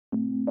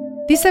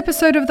This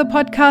episode of the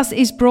podcast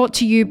is brought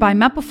to you by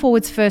Mapper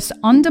Forward's first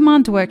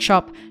on-demand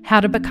workshop, How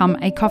to Become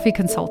a Coffee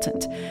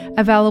Consultant.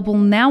 Available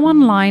now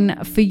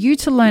online for you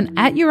to learn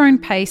at your own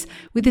pace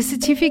with a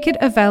certificate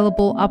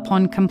available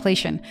upon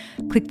completion.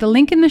 Click the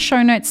link in the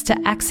show notes to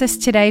access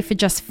today for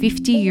just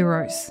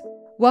 €50.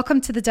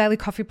 Welcome to the Daily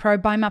Coffee Pro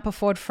by Mapper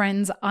Forward,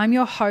 friends. I'm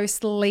your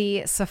host,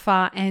 Lee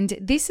Safar, and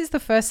this is the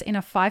first in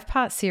a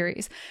 5-part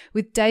series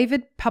with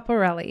David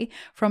Paparelli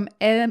from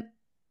M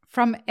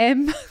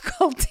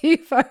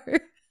Cultivo.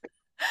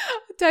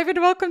 David,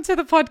 welcome to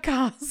the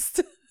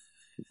podcast.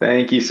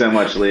 Thank you so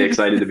much, Lee.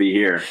 Excited to be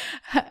here.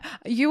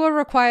 You are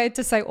required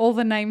to say all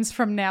the names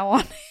from now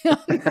on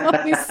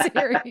this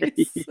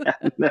series.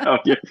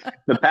 The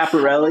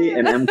Paparelli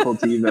and M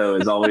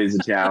Cultivo is always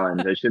a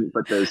challenge. I shouldn't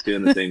put those two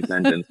in the same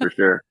sentence for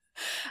sure.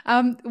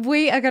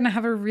 We are going to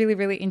have a really,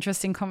 really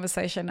interesting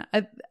conversation.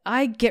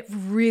 I get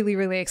really,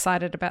 really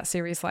excited about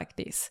series like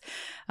this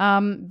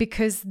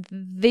because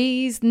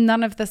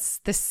none of the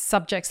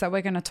subjects that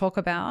we're going to talk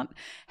about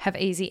have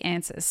easy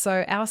answers.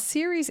 So our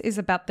series is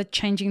about the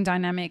changing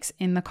dynamics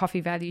in the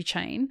coffee value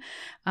chain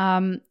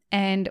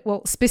and,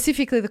 well,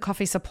 specifically the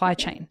coffee supply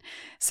chain.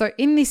 So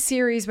in this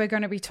series, we're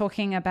going to be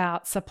talking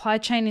about supply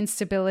chain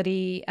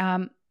instability,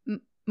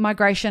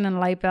 migration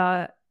and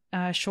labor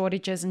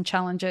shortages and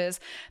challenges,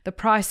 the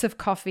price of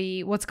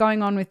coffee, what's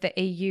going on with the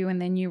EU and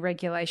their new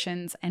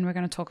regulations, and we're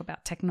going to talk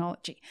about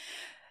technology.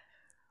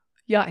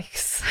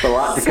 Yikes. It's a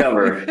lot to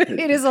cover.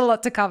 It is a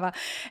lot to cover.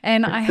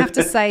 And I have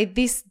to say,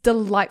 this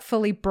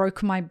delightfully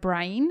broke my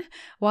brain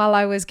while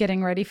I was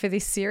getting ready for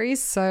this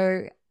series.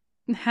 So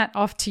hat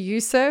off to you,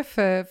 sir,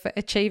 for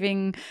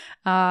achieving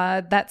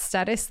that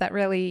status. That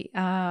really,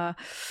 I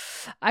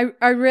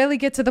rarely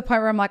get to the point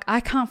where I'm like, I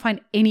can't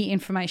find any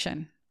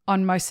information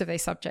on most of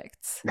these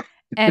subjects.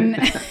 And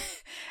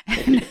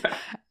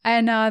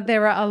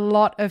there are a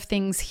lot of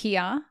things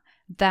here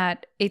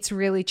that it's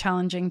really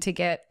challenging to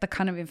get the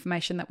kind of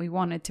information that we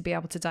wanted to be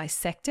able to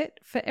dissect it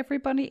for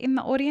everybody in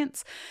the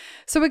audience.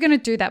 So we're going to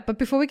do that. But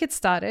before we get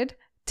started,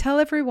 tell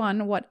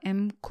everyone what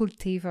M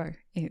Cultivo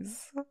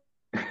is.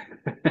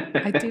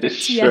 I did it.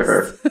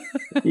 Sure.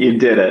 Yes. You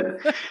did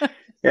it.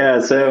 Yeah.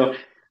 So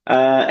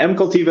M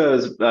Cultivo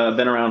has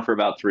been around for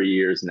about 3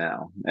 years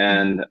now.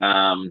 And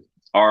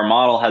our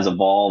model has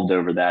evolved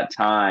over that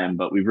time,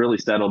 but we've really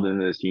settled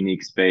into this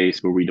unique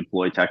space where we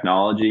deploy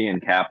technology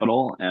and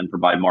capital and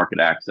provide market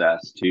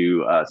access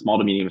to small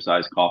to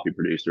medium-sized coffee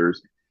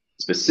producers,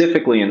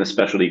 specifically in the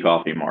specialty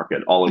coffee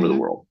market all over the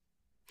world.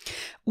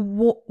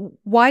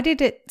 Why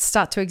did it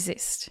start to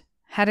exist?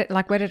 Where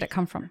did it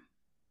come from?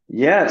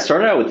 Yeah, it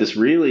started out with this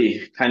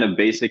really kind of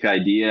basic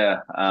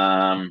idea.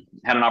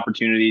 Had an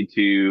opportunity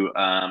to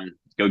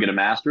go get a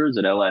master's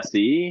at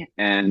LSE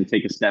and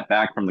take a step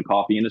back from the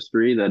coffee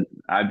industry that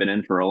I've been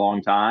in for a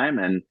long time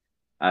and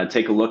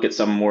take a look at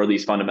some more of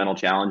these fundamental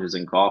challenges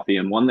in coffee.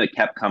 And one that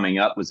kept coming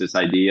up was this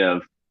idea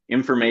of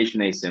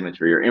information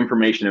asymmetry or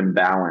information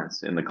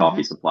imbalance in the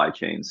coffee supply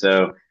chain.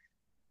 So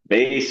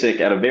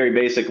at a very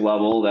basic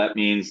level, that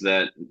means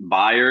that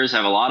buyers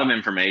have a lot of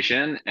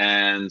information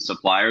and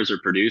suppliers or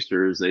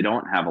producers, they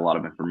don't have a lot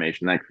of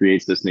information. That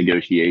creates this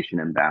negotiation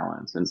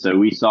imbalance. And so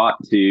we sought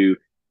to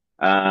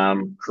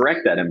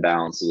correct that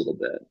imbalance a little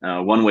bit.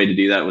 One way to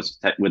do that was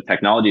with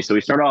technology. So we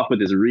started off with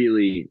this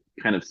really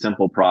kind of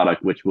simple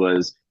product, which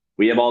was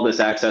we have all this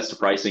access to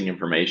pricing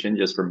information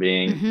just from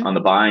being on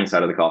the buying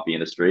side of the coffee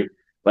industry.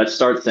 Let's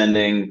start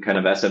sending kind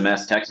of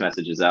SMS text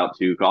messages out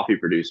to coffee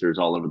producers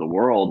all over the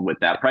world with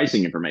that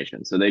pricing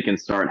information so they can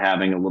start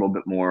having a little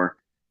bit more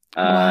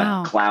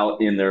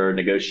clout in their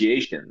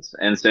negotiations.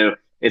 And so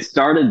it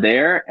started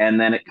there, and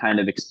then it kind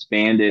of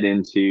expanded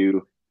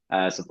into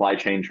supply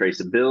chain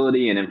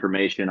traceability and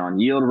information on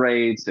yield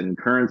rates and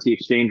currency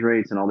exchange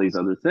rates and all these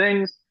other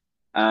things.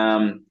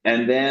 And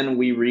then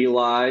we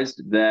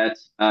realized that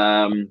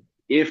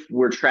if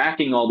we're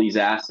tracking all these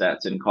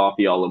assets in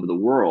coffee all over the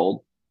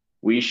world,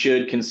 we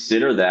should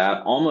consider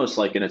that almost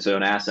like in its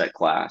own asset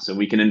class, and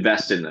we can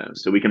invest in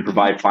those. So we can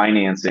provide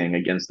financing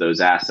against those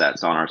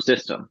assets on our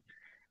system.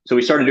 So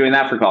we started doing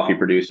that for coffee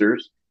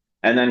producers.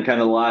 And then kind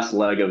of the last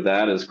leg of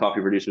that is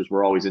coffee producers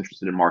were always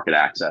interested in market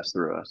access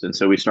through us. And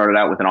so we started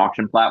out with an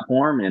auction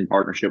platform in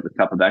partnership with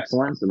Cup of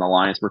Excellence and the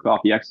Alliance for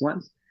Coffee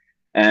Excellence.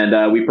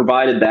 And we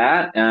provided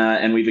that,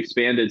 and we've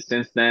expanded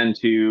since then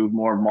to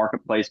more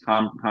marketplace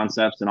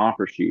concepts and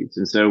offer sheets.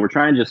 And so we're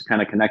trying to just kind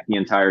of connect the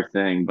entire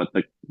thing. But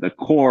the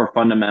core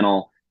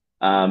fundamental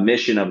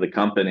mission of the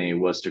company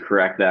was to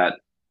correct that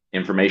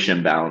information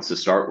imbalance to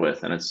start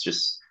with. And it's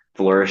just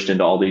flourished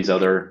into all these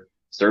other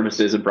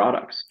services and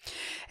products.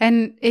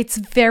 And it's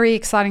very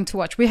exciting to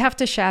watch. We have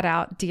to shout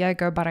out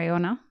Diego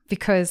Barayona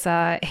because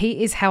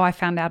he is how I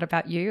found out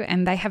about you,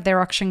 and they have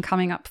their auction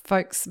coming up,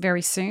 folks,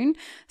 very soon.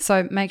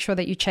 So make sure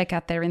that you check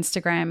out their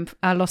Instagram,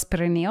 Los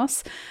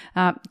Pirineos.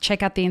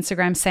 Check out the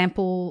Instagram.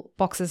 Sample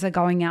boxes are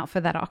going out for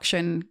that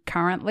auction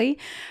currently.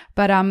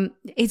 But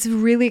it's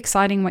really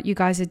exciting what you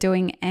guys are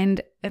doing.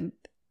 And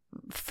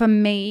for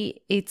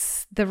me,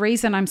 it's the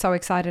reason I'm so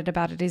excited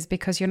about it is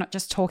because you're not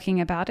just talking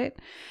about it,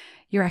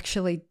 you're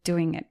actually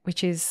doing it,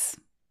 which is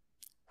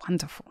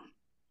Wonderful.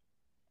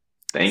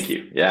 Thank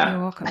you. Yeah.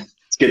 You're welcome.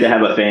 It's good to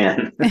have a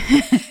fan.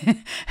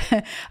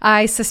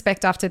 I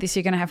suspect after this,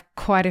 you're going to have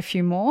quite a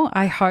few more,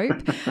 I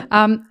hope.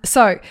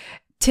 So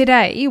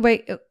today,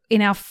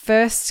 in our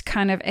first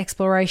kind of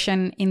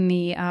exploration in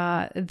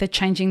the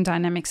changing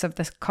dynamics of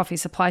the coffee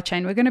supply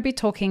chain, we're going to be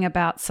talking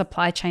about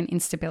supply chain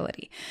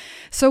instability.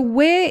 So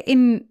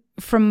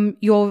from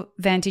your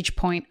vantage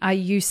point, are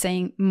you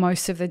seeing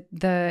most of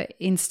the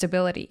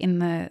instability in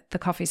the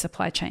coffee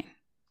supply chain?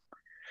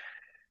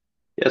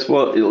 Yes,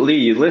 well, Lee,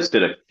 you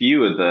listed a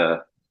few of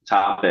the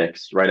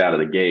topics right out of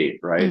the gate,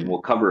 right? Mm.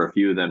 We'll cover a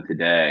few of them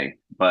today,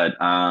 but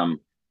uh,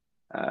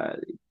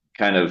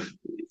 kind of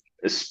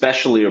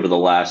especially over the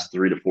last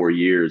 3 to 4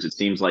 years, it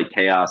seems like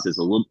chaos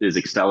is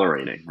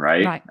accelerating,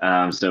 right?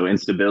 Right. So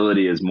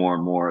instability is more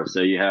and more.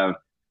 So you have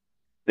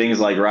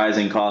things like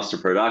rising costs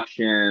of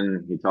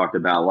production. You talked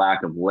about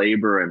lack of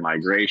labor and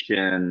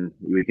migration.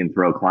 We can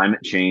throw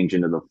climate change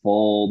into the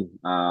fold.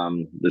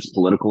 There's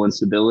political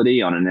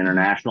instability on an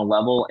international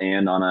level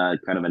and on a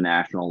kind of a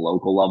national,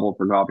 local level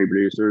for coffee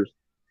producers.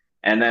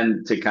 And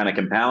then to kind of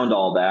compound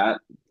all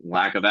that,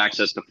 lack of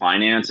access to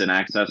finance and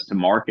access to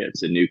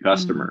markets and new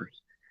customers.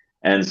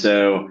 And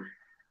so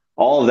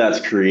all of that's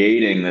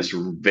creating this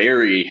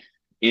very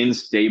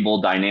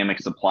unstable dynamic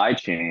supply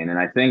chain. And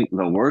I think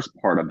the worst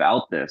part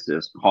about this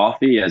is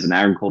coffee as an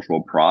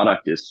agricultural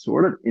product is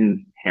sort of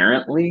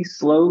inherently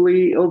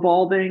slowly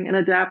evolving and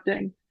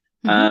adapting.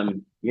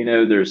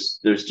 There's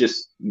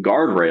just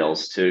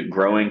guardrails to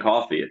growing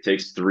coffee. It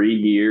takes 3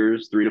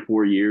 years, 3 to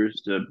 4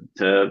 years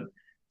to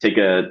take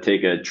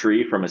a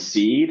tree from a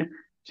seed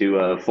to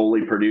a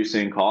fully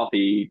producing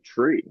coffee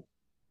tree.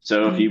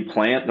 So if you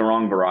plant the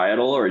wrong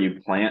varietal, or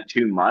you plant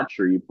too much,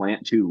 or you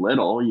plant too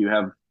little, you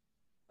have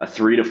a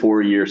 3 to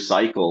 4 year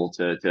cycle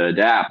to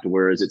adapt.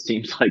 Whereas it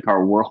seems like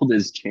our world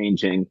is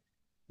changing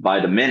by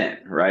the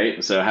minute,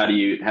 right? So how do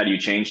you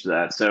change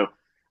that? So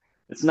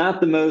it's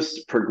not the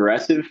most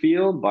progressive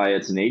field by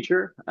its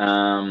nature,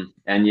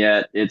 and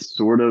yet it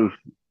sort of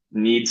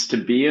needs to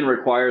be and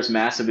requires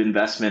massive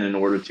investment in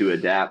order to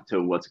adapt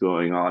to what's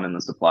going on in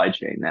the supply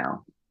chain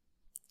now.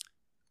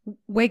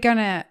 We're going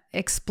to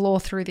explore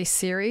through this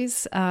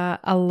series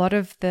a lot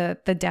of the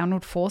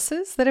downward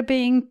forces that are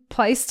being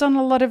placed on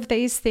a lot of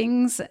these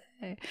things.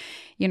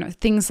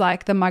 Things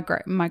like the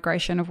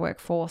migration of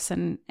workforce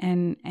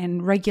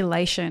and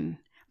regulation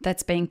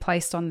that's being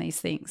placed on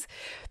these things.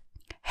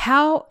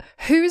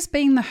 Who's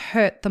being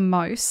hurt the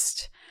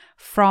most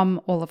from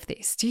all of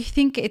this? Do you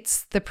think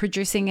it's the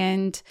producing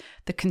end,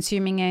 the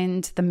consuming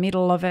end, the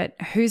middle of it?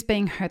 Who's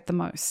being hurt the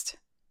most?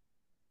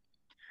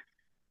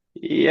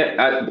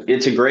 Yeah,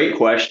 it's a great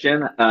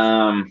question.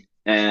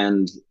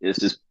 And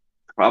this is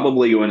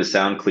probably going to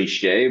sound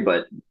cliche,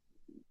 but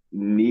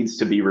needs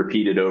to be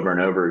repeated over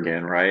and over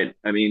again, right?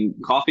 I mean,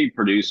 coffee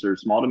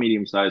producers, small to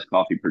medium sized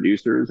coffee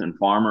producers and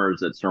farmers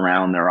that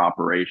surround their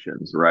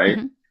operations, right?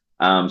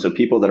 So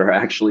people that are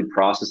actually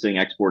processing,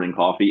 exporting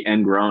coffee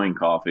and growing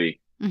coffee,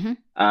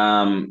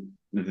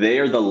 they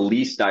are the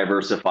least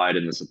diversified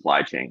in the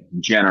supply chain,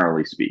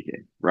 generally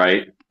speaking,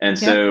 right? And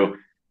so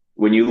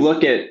when you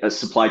look at a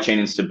supply chain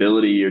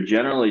instability, you're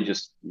generally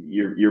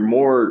you're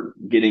more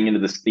getting into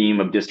this theme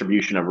of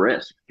distribution of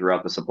risk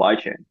throughout the supply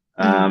chain.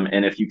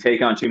 And if you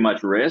take on too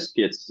much risk,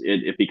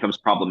 it becomes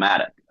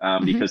problematic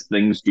because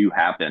things do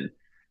happen.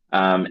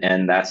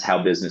 And that's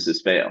how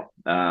businesses fail.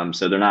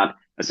 So they're not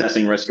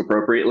assessing risk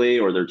appropriately,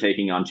 or they're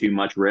taking on too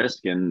much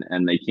risk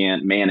and they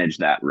can't manage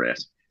that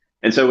risk.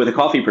 And so with a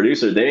coffee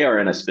producer, they are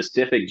in a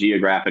specific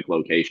geographic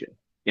location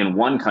in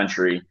one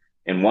country,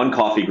 in one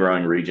coffee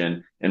growing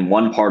region, in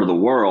one part of the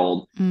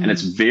world. And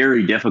it's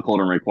very difficult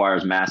and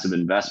requires massive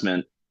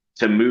investment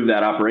to move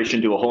that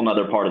operation to a whole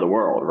nother part of the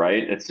world,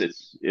 right?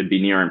 It'd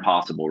be near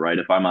impossible, right?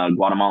 If I'm a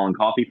Guatemalan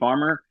coffee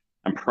farmer,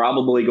 I'm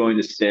probably going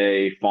to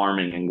stay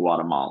farming in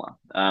Guatemala.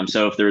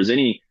 So if there's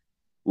any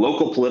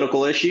local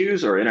political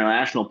issues or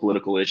international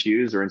political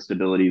issues or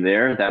instability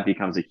there, that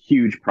becomes a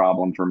huge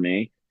problem for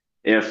me.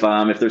 If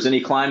there's any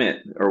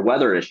climate or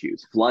weather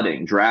issues,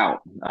 flooding,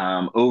 drought,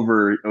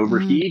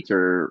 overheat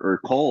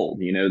or cold,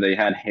 they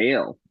had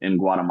hail in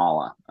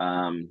Guatemala,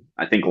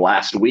 I think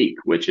last week,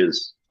 which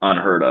is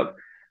unheard of.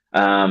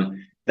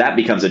 That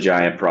becomes a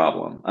giant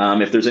problem.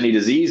 If there's any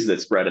disease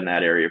that's spread in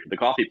that area for the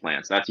coffee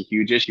plants, that's a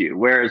huge issue.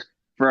 Whereas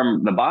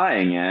from the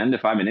buying end,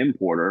 if I'm an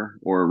importer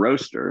or a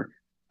roaster,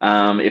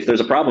 if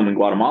there's a problem in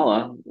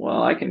Guatemala,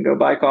 well, I can go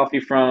buy coffee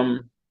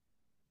from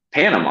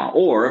Panama.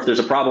 Or if there's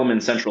a problem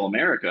in Central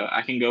America,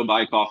 I can go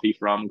buy coffee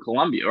from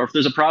Colombia. Or if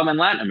there's a problem in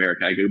Latin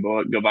America, I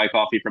go buy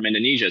coffee from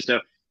Indonesia. So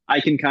I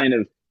can kind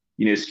of,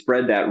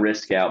 spread that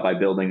risk out by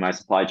building my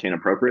supply chain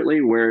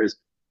appropriately. Whereas,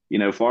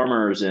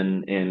 farmers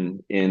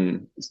in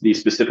these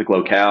specific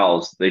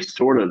locales,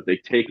 they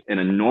take an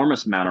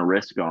enormous amount of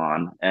risk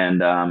on,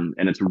 and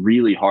it's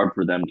really hard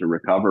for them to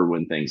recover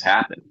when things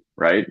happen,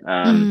 right?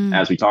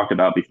 As we talked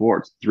about before,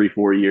 it's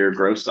 3-4 year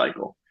growth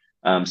cycle.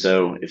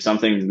 So if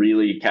something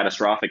really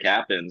catastrophic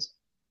happens,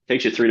 it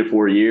takes you 3 to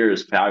 4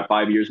 years,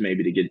 5 years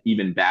maybe, to get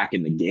even back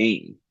in the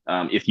game,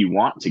 if you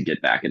want to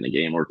get back in the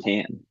game or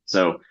can.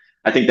 So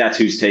I think that's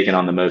who's taken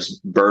on the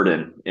most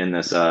burden in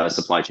this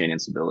supply chain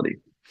instability.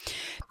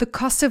 The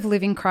cost of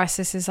living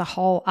crisis is a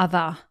whole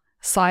other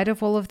side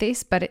of all of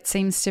this, but it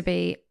seems to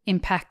be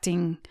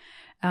impacting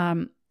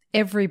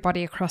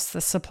everybody across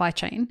the supply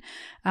chain.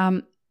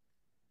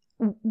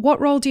 What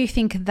role do you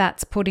think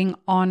that's putting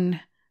on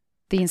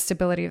the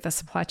instability of the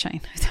supply chain?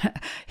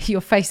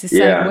 Your face is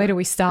saying, where do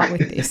we start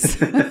with this?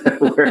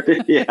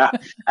 Yeah.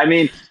 I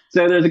mean,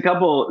 so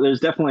there's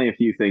definitely a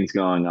few things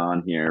going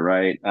on here,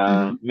 right?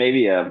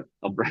 Maybe I'll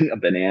bring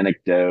up an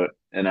anecdote,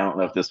 and I don't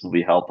know if this will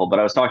be helpful, but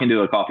I was talking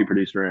to a coffee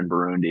producer in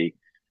Burundi,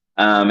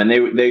 and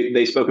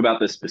they spoke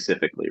about this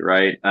specifically,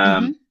 right?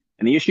 And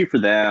the issue for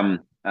them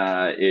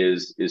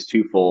is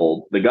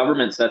twofold. The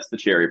government sets the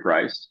cherry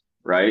price,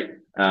 right?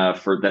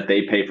 For that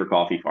they pay for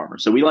coffee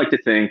farmers. So we like to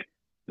think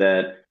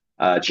that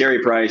cherry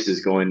price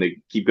is going to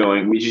keep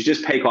going. We should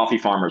just pay coffee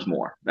farmers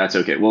more. That's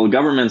okay. Well,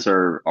 governments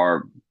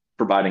are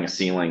providing a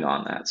ceiling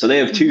on that. So they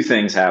have two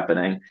things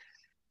happening.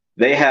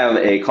 They have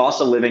a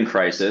cost of living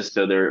crisis.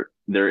 So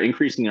they're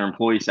increasing their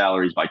employee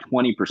salaries by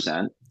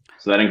 20%.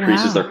 So that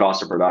increases their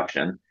cost of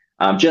production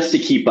just to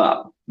keep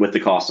up with the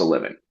cost of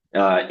living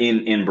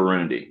in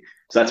Burundi.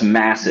 So that's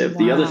massive.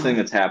 The other thing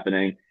that's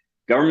happening,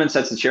 government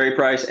sets the cherry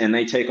price and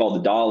they take all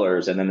the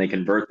dollars and then they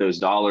convert those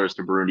dollars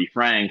to Burundi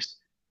francs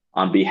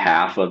on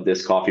behalf of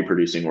this coffee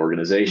producing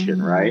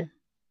organization, right?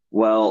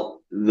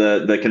 Well,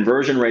 the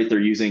conversion rate they're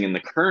using in the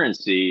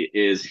currency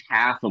is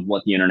half of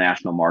what the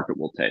international market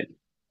will take.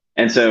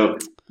 And so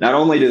not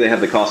only do they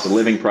have the cost of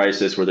living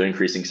crisis where they're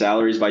increasing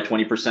salaries by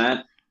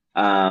 20%,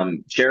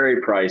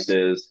 cherry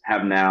prices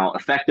have now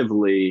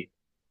effectively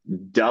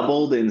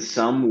doubled in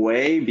some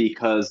way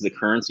because the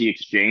currency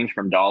exchange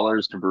from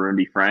dollars to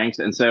Burundi francs.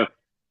 And so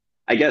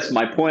I guess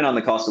my point on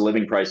the cost of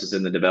living crisis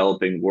in the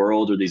developing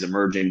world or these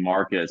emerging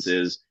markets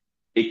is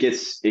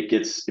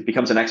it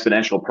becomes an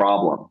exponential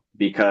problem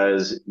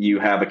because you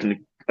have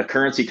a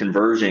currency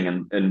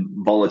conversion and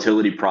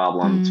volatility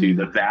problem to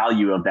the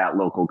value of that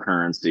local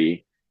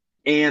currency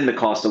and the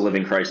cost of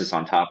living crisis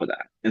on top of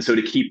that. And so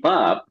to keep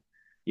up,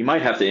 you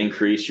might have to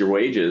increase your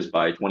wages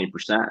by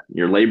 20%.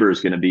 Your labor is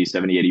going to be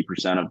 70,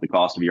 80% of the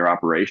cost of your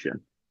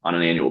operation on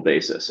an annual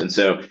basis. And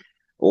so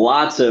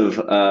lots of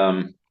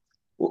a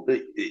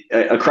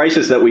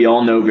crisis that we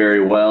all know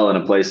very well in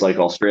a place like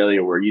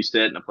Australia where you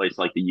sit, in a place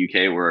like the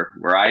UK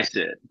where I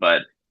sit,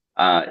 but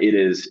it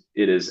is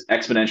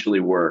exponentially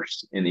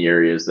worse in the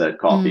areas that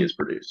coffee is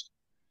produced.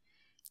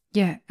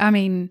 Yeah, I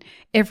mean,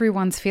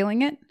 everyone's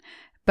feeling it,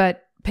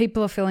 but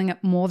people are feeling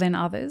it more than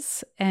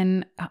others.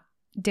 And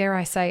dare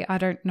I say, I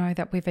don't know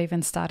that we've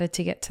even started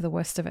to get to the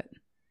worst of it.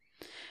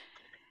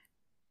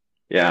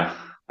 Yeah,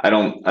 I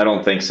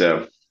don't think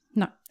so.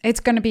 No, it's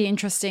going to be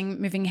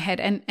interesting moving ahead.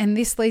 And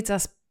this leads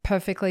us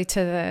perfectly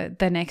to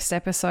the next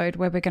episode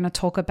where we're going to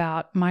talk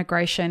about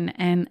migration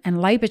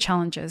and labor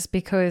challenges,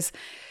 because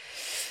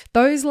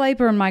those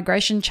labor and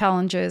migration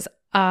challenges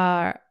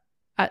are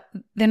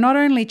they're not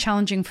only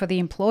challenging for the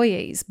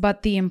employees,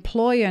 but the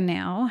employer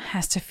now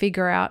has to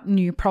figure out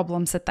new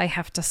problems that they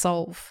have to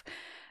solve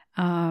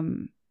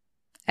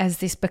as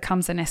this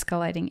becomes an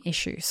escalating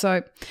issue.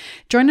 So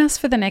join us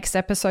for the next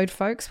episode,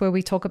 folks, where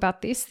we talk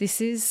about this. This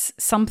is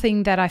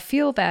something that I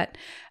feel that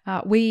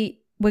we're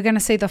going to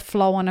see the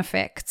flow-on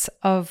effects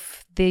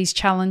of these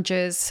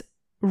challenges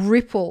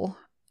ripple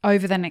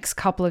over the next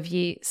couple of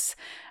years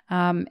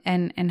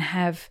and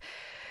have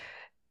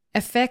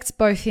effects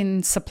both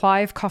in supply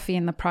of coffee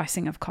and the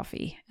pricing of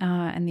coffee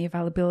and the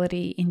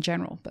availability in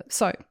general. But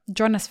so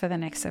join us for the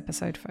next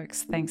episode,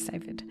 folks. Thanks,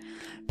 David.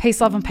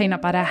 Peace, love, and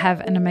peanut butter. Have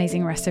an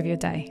amazing rest of your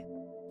day.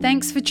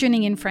 Thanks for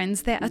tuning in,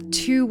 friends. There are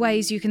 2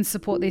 ways you can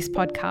support this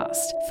podcast.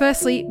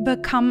 Firstly,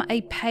 become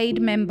a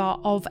paid member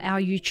of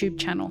our YouTube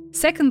channel.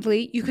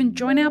 Secondly, you can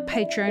join our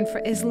Patreon for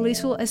as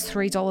little as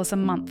 $3 a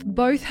month.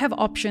 Both have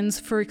options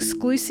for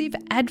exclusive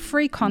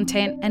ad-free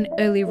content and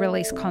early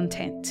release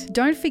content.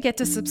 Don't forget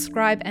to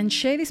subscribe and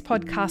share this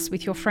podcast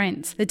with your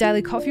friends. The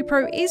Daily Coffee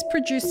Pro is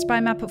produced by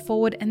Map It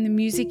Forward, and the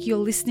music you're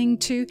listening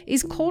to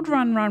is called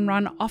Run, Run,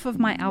 Run off of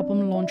my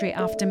album Laundry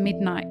After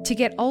Midnight. To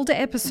get older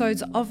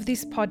episodes of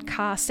this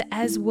podcast,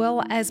 as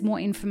well as more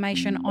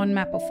information on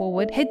Map It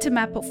Forward, head to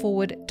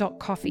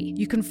mapitforward.coffee.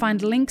 You can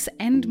find links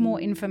and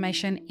more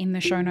information in the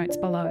show notes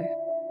below.